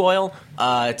called Peak Oil.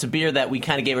 It's a beer that we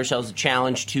kind of gave ourselves a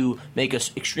challenge to make an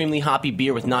extremely hoppy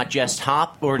beer with not just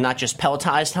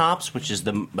pelletized hops, which is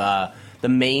the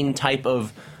main type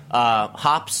of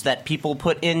hops that people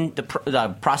put in,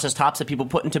 the processed hops that people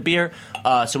put into beer.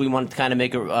 So we wanted to kind of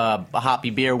make a hoppy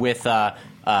beer with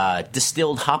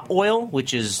distilled hop oil,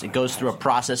 it goes through a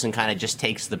process and kind of just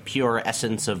takes the pure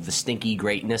essence of the stinky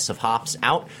greatness of hops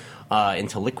out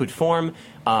into liquid form.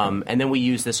 And then we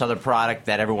use this other product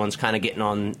that everyone's kind of getting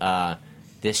on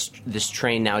this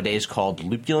train nowadays called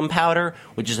lupulin powder,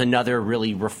 which is another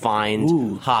really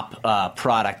refined hop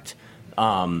product.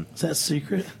 Is that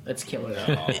secret? That's killer.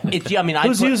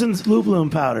 Who's using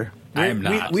lupulin powder? I am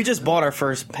not. We just bought our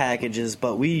first packages,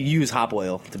 but we use hop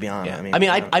oil, to be honest.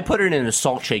 Yeah. I put it in a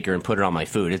salt shaker and put it on my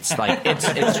food. It's like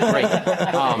it's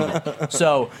great.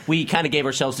 So we kind of gave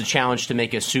ourselves the challenge to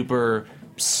make a super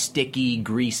sticky,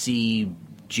 greasy,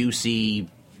 juicy,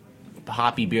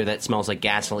 hoppy beer that smells like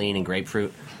gasoline and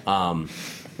grapefruit. I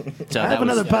have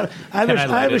another product. I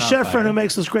have a chef friend who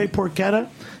makes this great porchetta,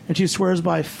 and she swears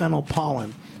by fennel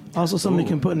pollen. Also, somebody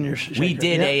can put in your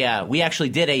shaker. We actually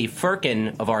did a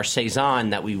firkin of our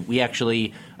saison that we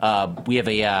actually we have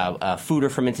a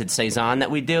foeder fermented saison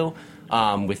that we do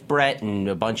with Brett and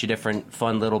a bunch of different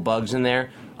fun little bugs in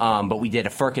there. But we did a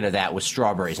firkin of that with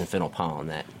strawberries and fennel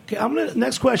pollen. Okay,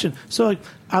 next question. So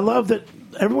I love that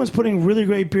everyone's putting really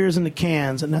great beers into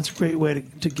cans, and that's a great way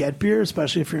to get beer,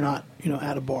 especially if you're not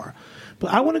at a bar.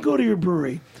 But I want to go to your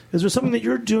brewery. Is there something that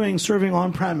you're doing serving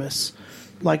on premise,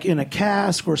 like in a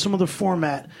cask or some other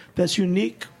format that's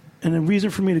unique and a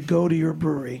reason for me to go to your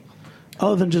brewery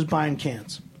other than just buying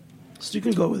cans? So you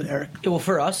can go with it, Erich. Well,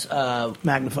 for us,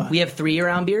 Magnify. We have 3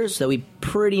 year-round beers that we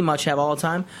pretty much have all the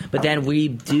time. But then we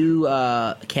do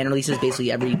can releases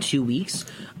basically every 2 weeks.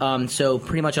 So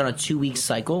pretty much on a 2-week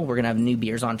cycle, we're going to have new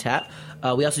beers on tap.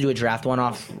 We also do a draft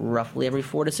one-off roughly every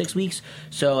 4 to 6 weeks.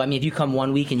 So, if you come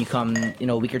 1 week and you come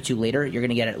a week or 2 later, you're going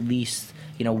to get at least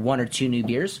 1 or 2 new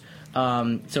beers.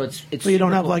 So it's. But you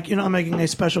don't have you're not making a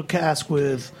special cask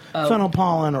with fennel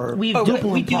pollen or we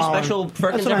do special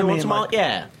firkins every once in a while.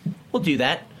 Yeah, we'll do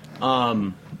that.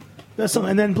 That's something.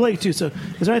 And then Blake too. So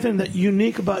is there anything that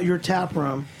unique about your tap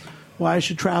room? Why I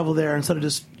should travel there instead of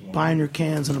just buying your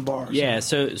cans in a bar? Yeah.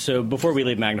 So before we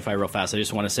leave Magnify real fast, I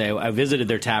just want to say I visited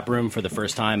their tap room for the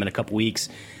first time in a couple weeks,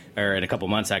 or in a couple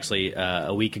months actually,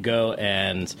 a week ago,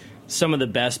 and some of the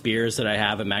best beers that I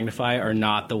have at Magnify are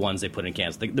not the ones they put in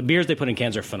cans. The beers they put in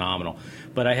cans are phenomenal.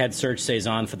 But I had Search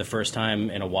Saison for the first time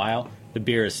in a while. The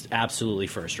beer is absolutely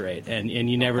first rate, and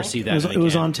you never see that. It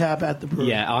was on tap at the brewery.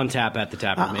 Yeah, on tap at the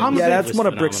tap room. That's one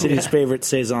of Brix City's favorite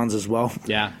Saisons as well.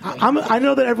 Yeah. I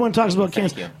know that everyone talks about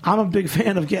cans. I'm a big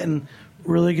fan of getting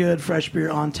really good fresh beer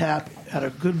on tap at a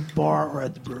good bar or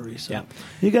at the brewery. So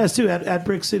you guys too at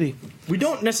Brix City. We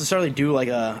don't necessarily do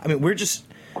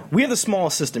we have the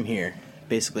smallest system here.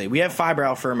 Basically, we have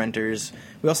 5-barrel fermenters.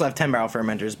 We also have 10-barrel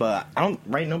fermenters, but I don't.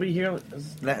 Right? Nobody here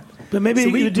does that. But maybe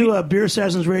you could do a Beer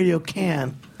Sessions Radio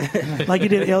can, like you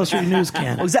did Illustrated News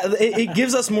can. Exactly. It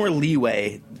gives us more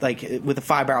leeway, like with the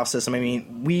 5-barrel system.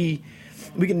 We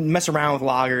can mess around with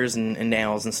lagers and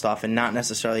nails and stuff, and not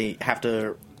necessarily have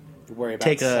to worry about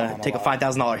take a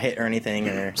 $5,000 hit or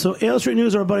anything. So Illustrated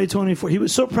News, our buddy Tony Ford, he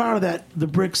was so proud of that, the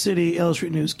Brix City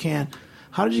Illustrated News can.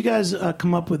 How did you guys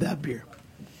come up with that beer?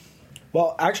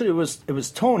 Well, actually, it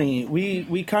was Tony.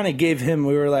 We kind of gave him.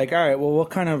 We were like, all right, well, what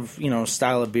kind of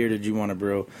style of beer did you want to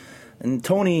brew? And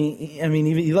Tony,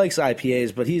 he likes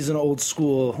IPAs, but he's an old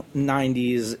school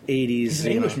 90s, 80s. He's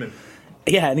an Englishman.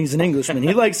 Yeah, and he's an Englishman.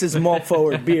 He likes his malt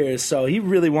forward beers, so he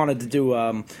really wanted to do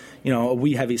a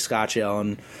wee heavy Scotch ale,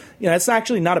 and it's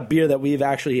actually not a beer that we've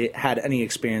actually had any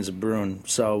experience of brewing.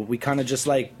 So we kind of just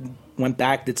went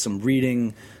back, did some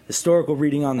historical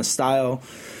reading on the style.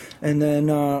 And then,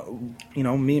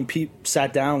 me and Pete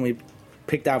sat down. We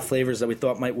picked out flavors that we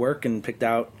thought might work and picked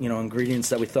out, ingredients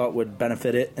that we thought would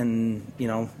benefit it. And,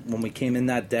 when we came in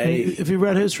that day... If you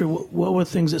read history, what were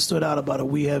things that stood out about a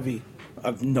wee heavy?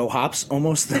 No hops,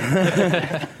 almost.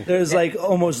 There's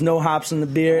almost no hops in the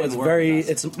beer. It's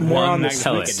more on the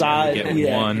sweet side.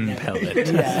 One pellet.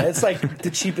 Yeah, it's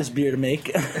the cheapest beer to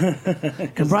make.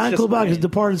 And Brian Kulbach is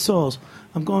Departed Souls.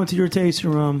 I'm going to your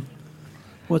tasting room.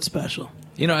 What's special?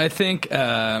 I think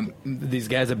these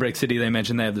guys at Brix City, they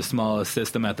mentioned they have the smallest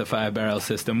system at the 5-barrel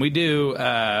system. We do.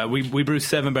 We brew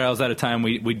 7 barrels at a time.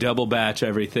 We double batch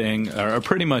everything, or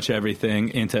pretty much everything,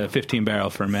 into 15-barrel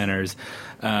fermenters.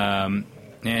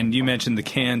 And you mentioned the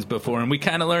cans before, and we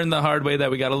kind of learned the hard way that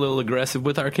we got a little aggressive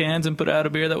with our cans and put out a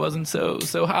beer that wasn't so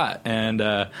hot. And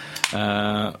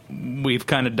we've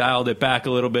kind of dialed it back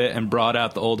a little bit and brought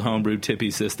out the old homebrew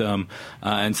tippy system.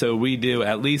 And so we do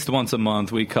at least once a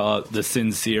month. We call it the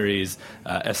SIN series,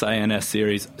 SINS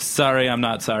series. Sorry, I'm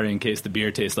not sorry in case the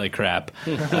beer tastes like crap.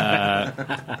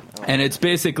 And it's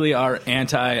basically our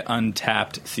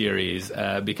anti-untapped series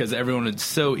because everyone is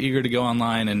so eager to go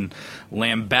online and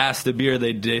lambast the beer they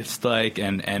they dislike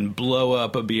and blow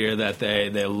up a beer that they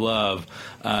love.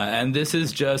 And this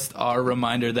is just our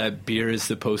reminder that beer is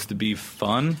supposed to be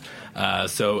fun.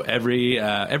 So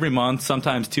every month,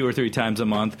 sometimes 2 or 3 times a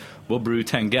month, we'll brew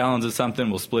 10 gallons of something.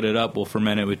 We'll split it up. We'll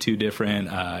ferment it with 2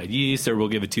 different yeasts, or we'll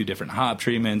give it 2 different hop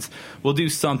treatments. We'll do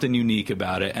something unique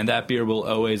about it, and that beer will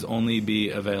always only be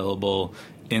available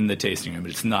in the tasting room.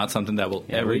 It's not something that will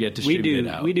ever get distributed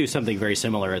out. We do something very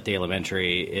similar at the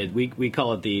Elementary. We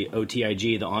call it the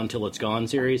OTIG, the On Till It's Gone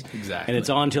series. Exactly. And it's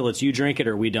on till it's you drink it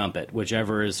or we dump it,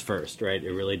 whichever is first, right?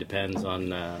 It really depends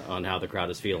on how the crowd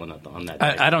is feeling on that day.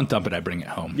 I don't dump it. I bring it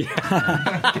home. Keep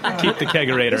the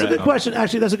kegerator That's a good question.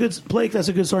 Actually, that's a good, Blake, that's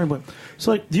a good starting point.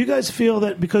 So, like, do you guys feel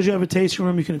that because you have a tasting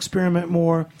room, you can experiment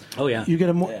more? Oh, yeah. You get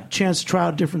a chance to try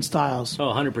out different styles? Oh,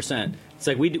 100%. It's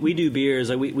like we do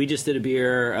beers. Like we just did a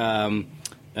beer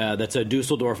that's a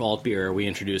Dusseldorf alt beer we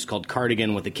introduced called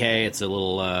Cardigan with a K. It's a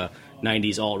little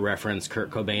 90s alt reference,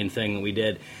 Kurt Cobain thing that we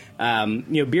did.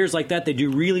 Beers like that, they do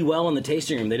really well in the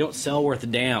tasting room. They don't sell worth a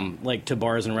damn like to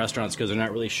bars and restaurants because they're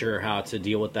not really sure how to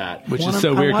deal with that. Which is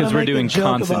so weird because we're doing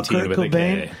Constantine with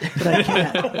Cobain, a K. But I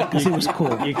can't because he was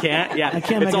cool. You can't? Yeah. I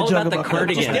can't it's make all a joke about the about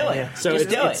cardigan. Just do it. So Just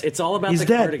do it's all about He's the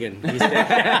dead. cardigan. He's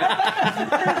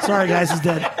dead. Sorry, guys, he's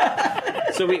dead.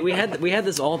 So we had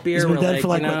this alt beer. He's been where, dead for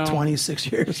like, you know,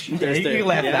 26 years. You can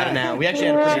laugh about it now. We actually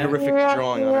had a pretty horrific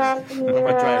drawing on our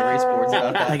dry erase boards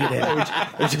about that. I get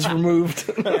it. It was just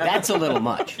removed. That's a little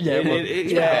much.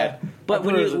 Yeah. But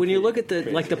when you look at the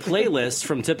playlist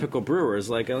from typical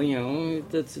brewers,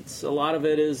 it's a lot of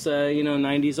it is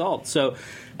 90s alt. So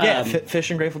Fish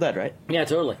and Grateful Dead, right? yeah,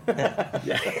 totally. Yeah.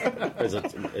 Is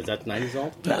that 90s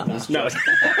alt? No.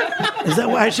 Is that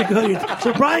why I should go here?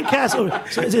 So Brian Casse.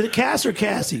 So is it Casse or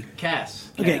Cassie?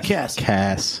 Cass. Okay, Casse.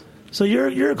 Cass. So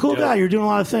you're a cool guy. You're doing a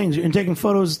lot of things. You're taking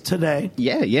photos today.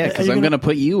 Yeah, because Are you I'm gonna- going to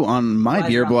put you on my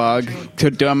beer blog.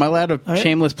 Am I allowed a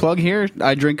shameless plug here?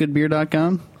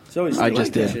 idrinkgoodbeer.com. So I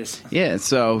just did. Yeah,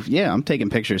 so I'm taking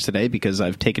pictures today because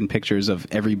I've taken pictures of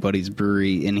everybody's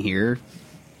brewery in here,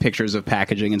 pictures of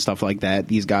packaging and stuff like that.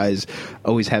 These guys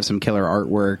always have some killer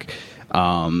artwork,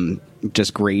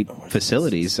 just great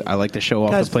facilities. I like to show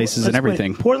off Guys, the places let's and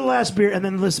everything. wait. Pour the last beer, and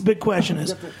then this big question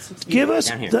is: give us.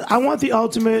 I want the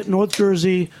ultimate North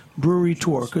Jersey brewery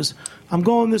tour because I'm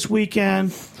going this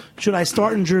weekend. Should I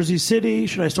start in Jersey City?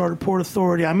 Should I start at Port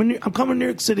Authority? I'm coming to New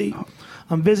York City.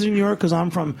 I'm visiting New York because I'm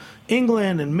from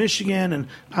England and Michigan, and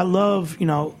I love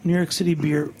New York City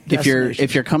beer.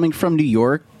 If you're coming from New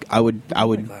York, I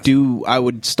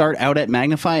would start out at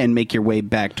Magnify and make your way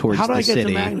back towards How do the I get city.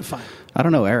 to Magnify? I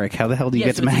don't know, Eric. How the hell do you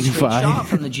get to so it's a straight Magnify? shot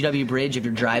from the GW Bridge if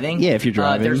you're driving. Yeah, if you're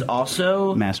driving. There's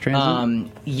also Mass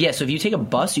transit? So if you take a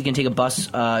bus, you can take a bus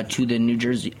to the New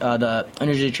Jersey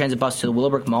Transit bus to the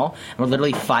Willowbrook Mall. And we're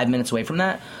literally 5 minutes away from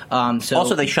that.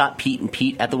 Also, they shot Pete and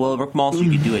Pete at the Willowbrook Mall, so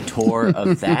you could do a tour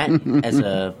of that as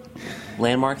a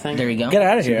landmark thing. There you go. Get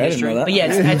out of here! I didn't know that. But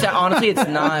yeah, honestly, it's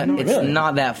not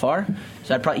not that far.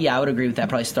 So I would agree with that.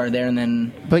 Probably start there and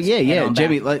then. But head on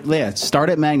Jimmy, back. start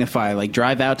at Magnify. Like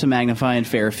drive out to Magnify in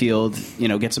Fairfield.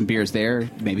 Get some beers there.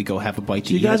 Maybe go have a bite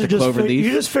to You eat guys at are the just Cloverleaf.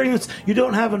 you're just figuring this. You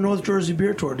don't have a North Jersey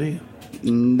beer tour, do you?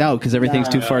 No, because everything's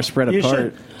too far spread You apart.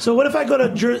 should. So what if I go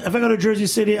to Jersey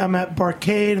City? I'm at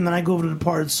Barcade, and then I go over to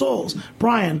Departed Souls.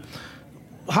 Brian,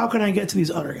 how can I get to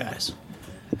these other guys?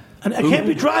 And I can't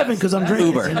be driving because I'm drinking.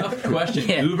 Uber. Tough question.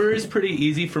 Yeah. Uber is pretty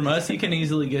easy from us. You can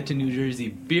easily get to New Jersey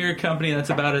Beer Company. That's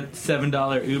about a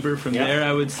 $7 Uber. From there,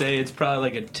 I would say it's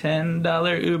probably like a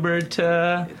 $10 Uber to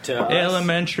us.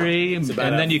 Elementary, It's about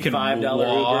and then a you can $5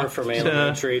 walk Uber from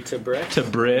Elementary to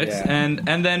Brix. Yeah.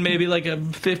 and then maybe like a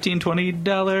 $15-$20.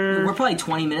 We're probably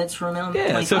 20 minutes from now.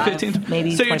 Yeah, so 15,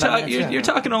 maybe. So you're 25 minutes, you're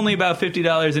talking only about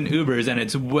 $50 in Ubers, and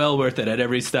it's well worth it at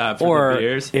every stop for the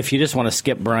beers. If you just want to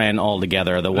skip Brian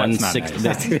altogether, the That's not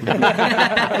 160.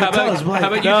 nice. How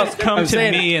about you just come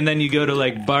to me and then you go to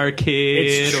like Barcade?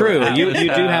 It's true. Or You do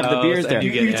have the beers there.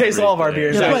 You You taste all of our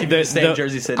beers. Yeah, Actually, but- stay in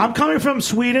Jersey City. I'm coming from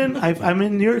Sweden. I'm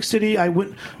in New York City. I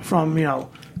went from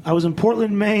I was in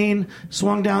Portland, Maine,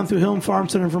 swung down through Hill and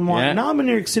Farmstead and Vermont. Yeah. Now I'm in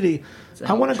New York City.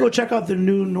 I want to go check out the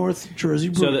new North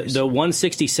Jersey So breweries. the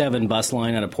 167 bus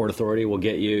line out of Port Authority will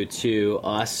get you to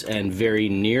us and very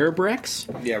near Brix.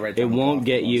 Yeah, right It down the won't block.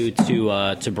 get you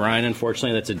to Bryan,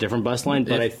 unfortunately. That's a different bus line.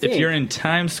 But If you're in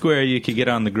Times Square, you could get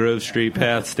on the Grove Street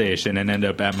Path Station and end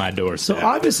up at my doorstep. So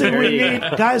obviously we need you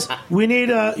guys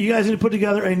need to put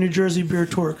together a New Jersey beer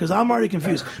tour because I'm already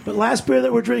confused. But last beer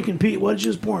that we're drinking, Pete, what did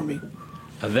you just pour me?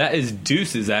 That is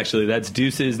Deuces, actually. That's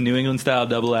Deuces New England Style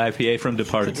Double IPA from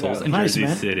Departed Souls in Nice, Jersey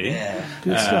man. City. Yeah.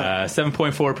 Good stuff.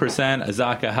 7.4%,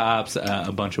 Azaka hops,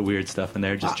 a bunch of weird stuff in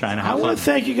there, just trying to have I fun. want to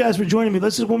thank you guys for joining me.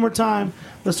 Let's just one more time.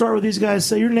 Let's start with these guys.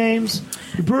 Say your names,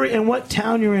 your brewery, and what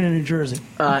town you're in New Jersey.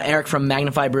 Eric from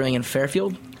Magnify Brewing in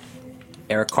Fairfield.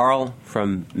 Eric Carl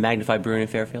from Magnify Brewing in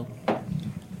Fairfield.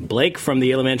 Blake from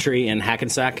the Alementary in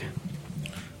Hackensack.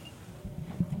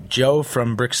 Joe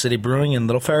from Brix City Brewing in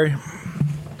Little Ferry.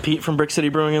 Pete from Brix City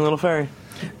Brewing in Little Ferry.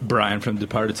 Brian from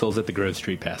Departed Souls at the Grove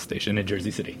Street Pass Station in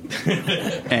Jersey City.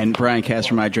 And Brian Casse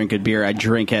from I Drink Good Beer. I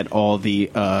drink at all the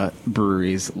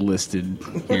breweries listed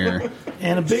here.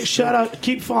 And a big shout out.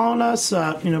 Keep following us.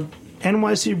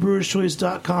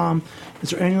 NYCBrewersChoice.com.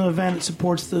 It's our annual event. It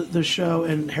supports the show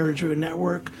and Heritage Radio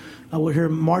Network. We're here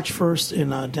March 1st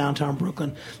in downtown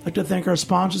Brooklyn. I'd like to thank our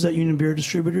sponsors at Union Beer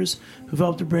Distributors who've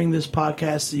helped to bring this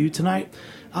podcast to you tonight.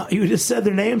 You just said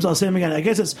their names. I'll say them again. I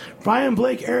guess it's Brian,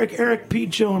 Blake, Eric,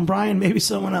 Pete, Joe, and Brian, maybe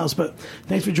someone else. But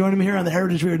thanks for joining me here on the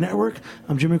Heritage Radio Network.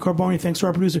 I'm Jimmy Carboni. Thanks to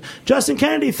our producer, Justin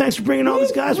Kennedy. Thanks for bringing all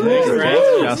these guys from New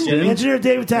Jersey. Justin. Engineer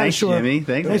David Thanks, Tashore. Jimmy.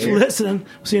 Thanks for listening.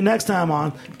 We'll see you next time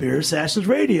on Beer Assassins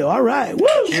Radio. All right. Woo!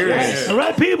 Cheers. All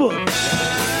right, people.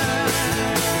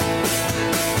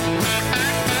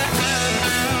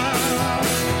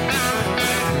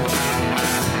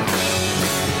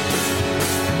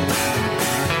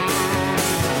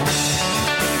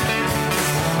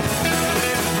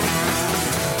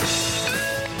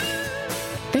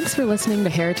 Thanks for listening to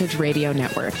Heritage Radio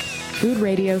Network, food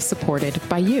radio supported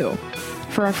by you.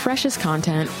 For our freshest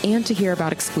content and to hear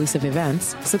about exclusive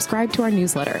events, subscribe to our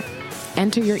newsletter.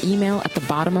 Enter your email at the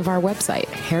bottom of our website,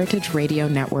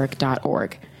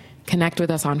 heritageradionetwork.org. Connect with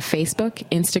us on Facebook,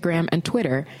 Instagram, and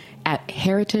Twitter at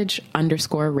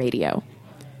heritage_radio.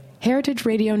 Heritage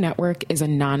Radio Network is a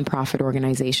nonprofit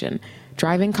organization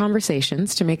driving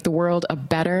conversations to make the world a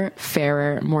better,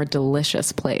 fairer, more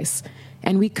delicious place.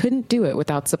 And we couldn't do it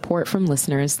without support from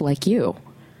listeners like you.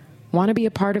 Want to be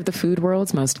a part of the food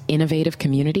world's most innovative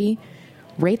community?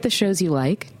 Rate the shows you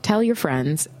like, tell your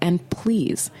friends, and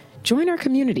please join our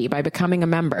community by becoming a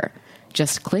member.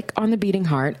 Just click on the beating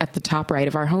heart at the top right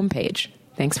of our homepage.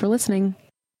 Thanks for listening.